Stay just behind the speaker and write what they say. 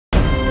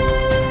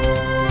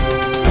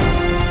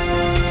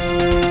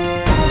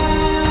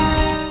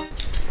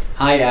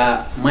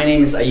Hi, my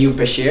name is Ayub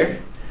Bashir.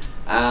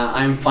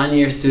 I'm a final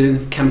year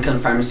student of Chemical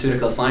and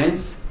Pharmaceutical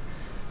Science.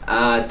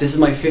 This is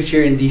my 5th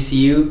year in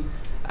DCU.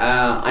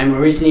 I'm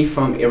originally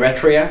from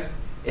Eritrea.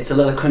 It's a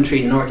little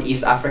country in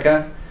northeast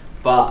Africa,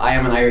 but I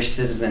am an Irish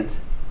citizen.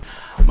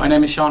 My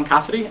name is Sean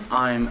Cassidy.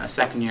 I'm a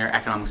 2nd year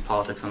Economics,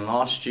 Politics and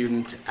Law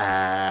student.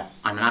 I'm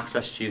an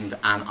Access student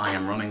and I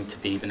am running to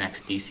be the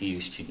next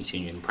DCU Student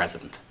Union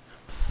President.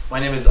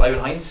 My name is Ivan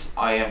Heinz.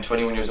 I am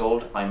 21 years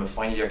old. I'm a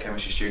final year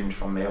chemistry student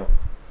from Mayo.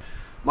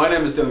 My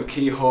name is Dylan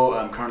Kehoe.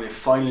 I'm currently a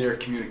final year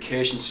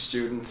communications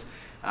student.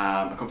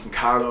 I come from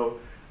Carlow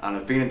and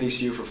I've been in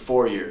DCU for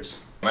 4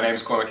 years. My name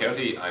is Cormac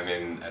Kilty. I'm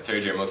in a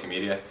 3rd year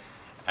multimedia.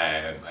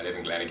 I live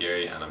in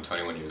Glenageary and I'm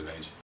 21 years of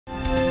age.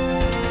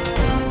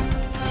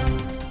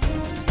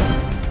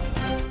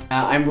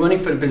 I'm running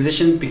for the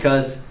position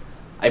because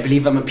I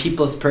believe I'm a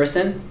people's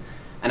person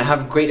and I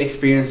have great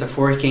experience of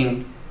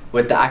working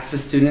with the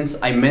Access students.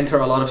 I mentor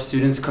a lot of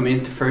students coming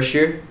into 1st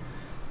year,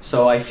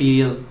 so I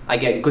feel I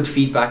get good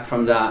feedback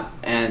from that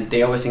and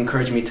they always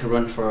encourage me to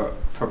run for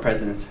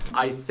president.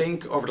 I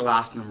think over the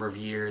last number of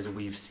years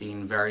we've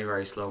seen very,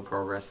 very slow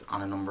progress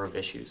on a number of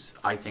issues.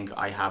 I think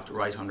I have the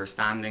right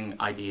understanding,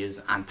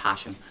 ideas and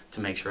passion to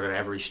make sure that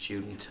every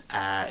student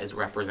is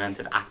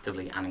represented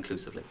actively and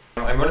inclusively.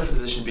 I'm running for the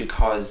position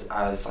because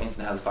as Science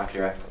and Health faculty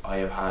rep I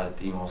have had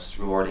the most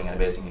rewarding and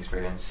amazing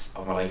experience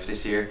of my life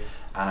this year,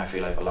 and I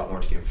feel I have a lot more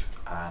to give,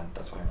 and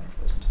that's why I'm running for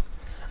president.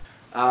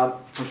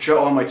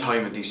 Throughout all my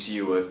time at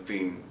DCU I've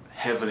been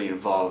heavily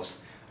involved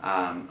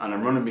and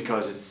I'm running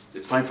because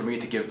it's time for me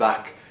to give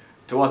back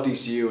to what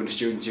DCU and the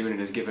Students' Union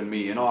has given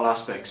me in all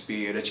aspects,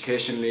 be it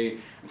educationally,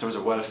 in terms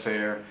of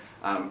welfare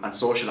and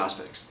social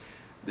aspects.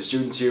 The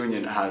Students'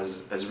 Union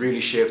has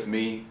really shaped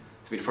me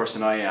to be the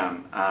person I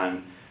am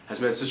and has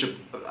made such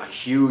a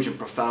huge and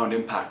profound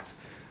impact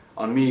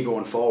on me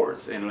going forward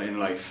in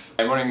life.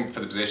 I'm running for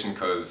the position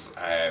because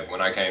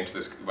when I came to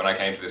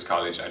this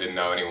college I didn't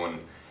know anyone.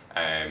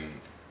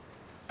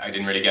 I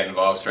didn't really get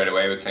involved straight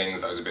away with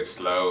things. I was a bit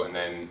slow, and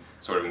then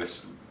sort of in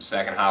this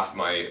second half of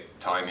my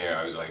time here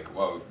I was like,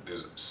 whoa,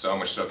 there's so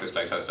much stuff this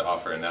place has to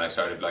offer, and then I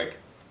started like,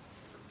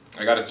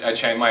 I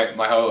changed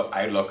my whole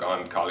outlook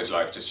on college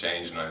life just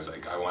changed, and I was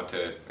like, I want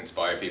to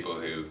inspire people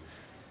who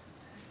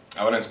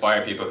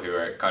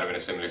are kind of in a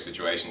similar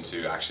situation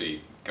to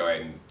actually go out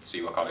and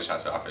see what college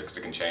has to offer, because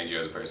it can change you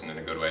as a person in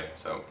a good way.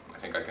 So I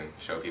think I can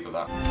show people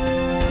that.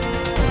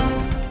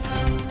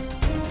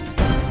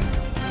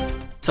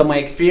 So my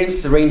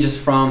experience ranges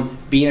from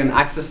being an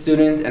Access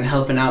student and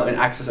helping out in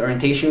Access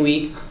Orientation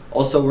Week,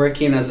 also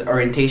working as a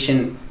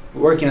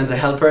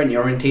helper in the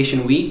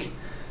Orientation Week.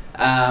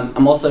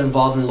 I'm also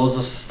involved in loads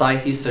of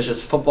societies such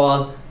as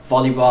football,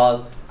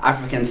 volleyball,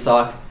 African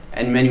sock,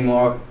 and many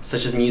more,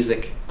 such as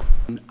music.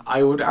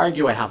 I would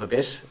argue I have a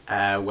bit,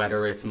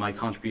 whether it's my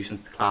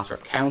contributions to Class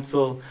Rep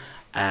Council,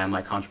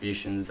 my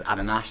contributions at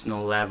a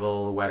national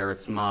level, whether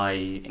it's my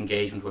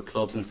engagement with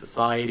clubs and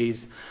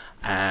societies.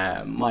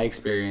 My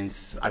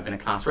experience, I've been a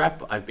class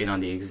rep, I've been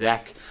on the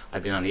exec,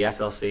 I've been on the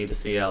SLC, the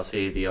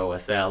CLC, the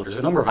OSL. There's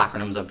a number of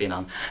acronyms I've been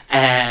on,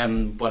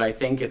 but I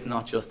think it's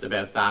not just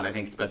about that. I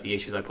think it's about the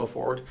issues I put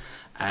forward,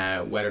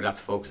 whether that's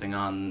focusing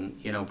on,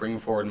 bringing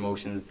forward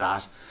motions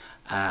that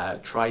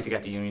try to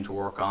get the union to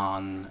work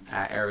on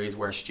areas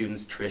where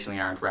students traditionally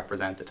aren't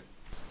represented.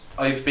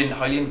 I've been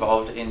highly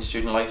involved in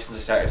student life since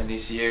I started in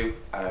DCU.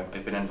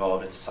 I've been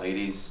involved in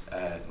societies,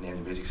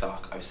 namely Music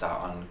Soc. I've sat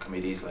on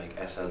committees like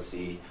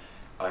SLC.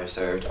 I've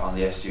served on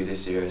the SU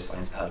this year as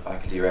Science and Health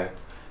faculty rep.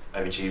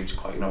 I've achieved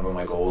quite a number of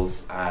my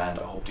goals and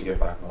I hope to give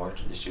back more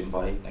to the student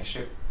body next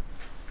year.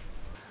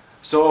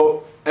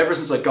 So ever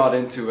since I got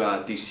into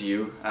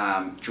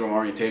DCU, during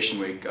orientation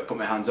week, I put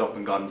my hands up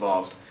and got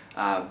involved.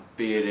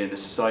 Be it in a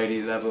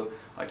society level,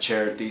 I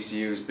chaired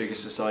DCU's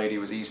biggest society,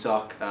 was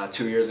ESOC,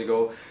 2 years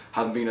ago.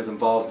 Haven't been as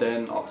involved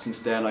then.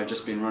 Since then I've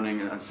just been running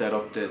and set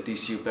up the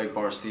DCU Beg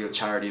Bar Steel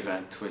charity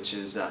event, which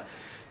is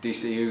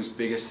DCU's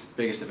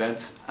biggest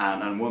event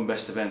and won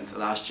best event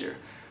last year.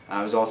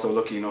 I was also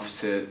lucky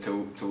enough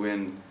to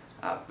win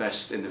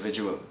best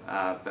individual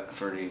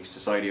for the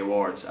Society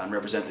Awards and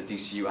represent the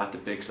DCU at the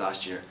Bigs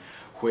last year,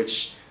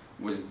 which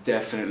was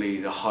definitely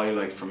the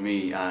highlight for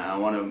me. I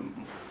want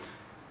to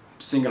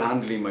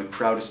single-handedly my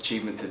proudest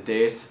achievement to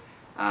date.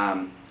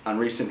 And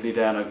recently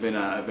then I've been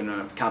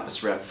a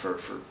campus rep for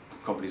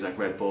companies like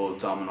Red Bull,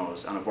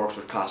 Domino's, and I've worked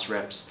with class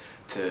reps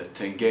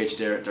to engage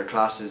their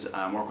classes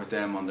and work with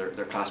them on their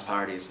class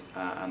parties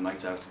and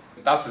nights out.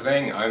 That's the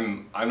thing.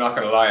 I'm not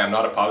going to lie. I'm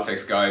not a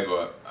politics guy,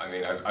 but I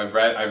mean I've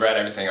read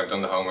everything. I've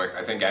done the homework.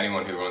 I think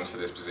anyone who runs for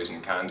this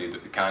position can do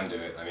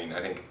it. I mean I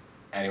think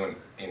anyone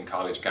in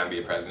college can be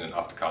a president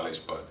of the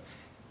college, but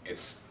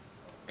it's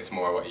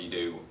more what you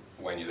do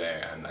when you're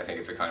there, and I think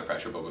it's a kind of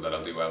pressure bubble that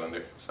I'll do well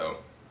under. So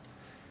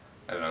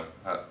I don't know.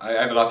 I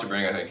have a lot to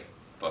bring, I think,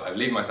 but I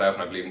believe in myself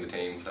and I believe in the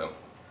team, so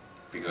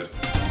be good.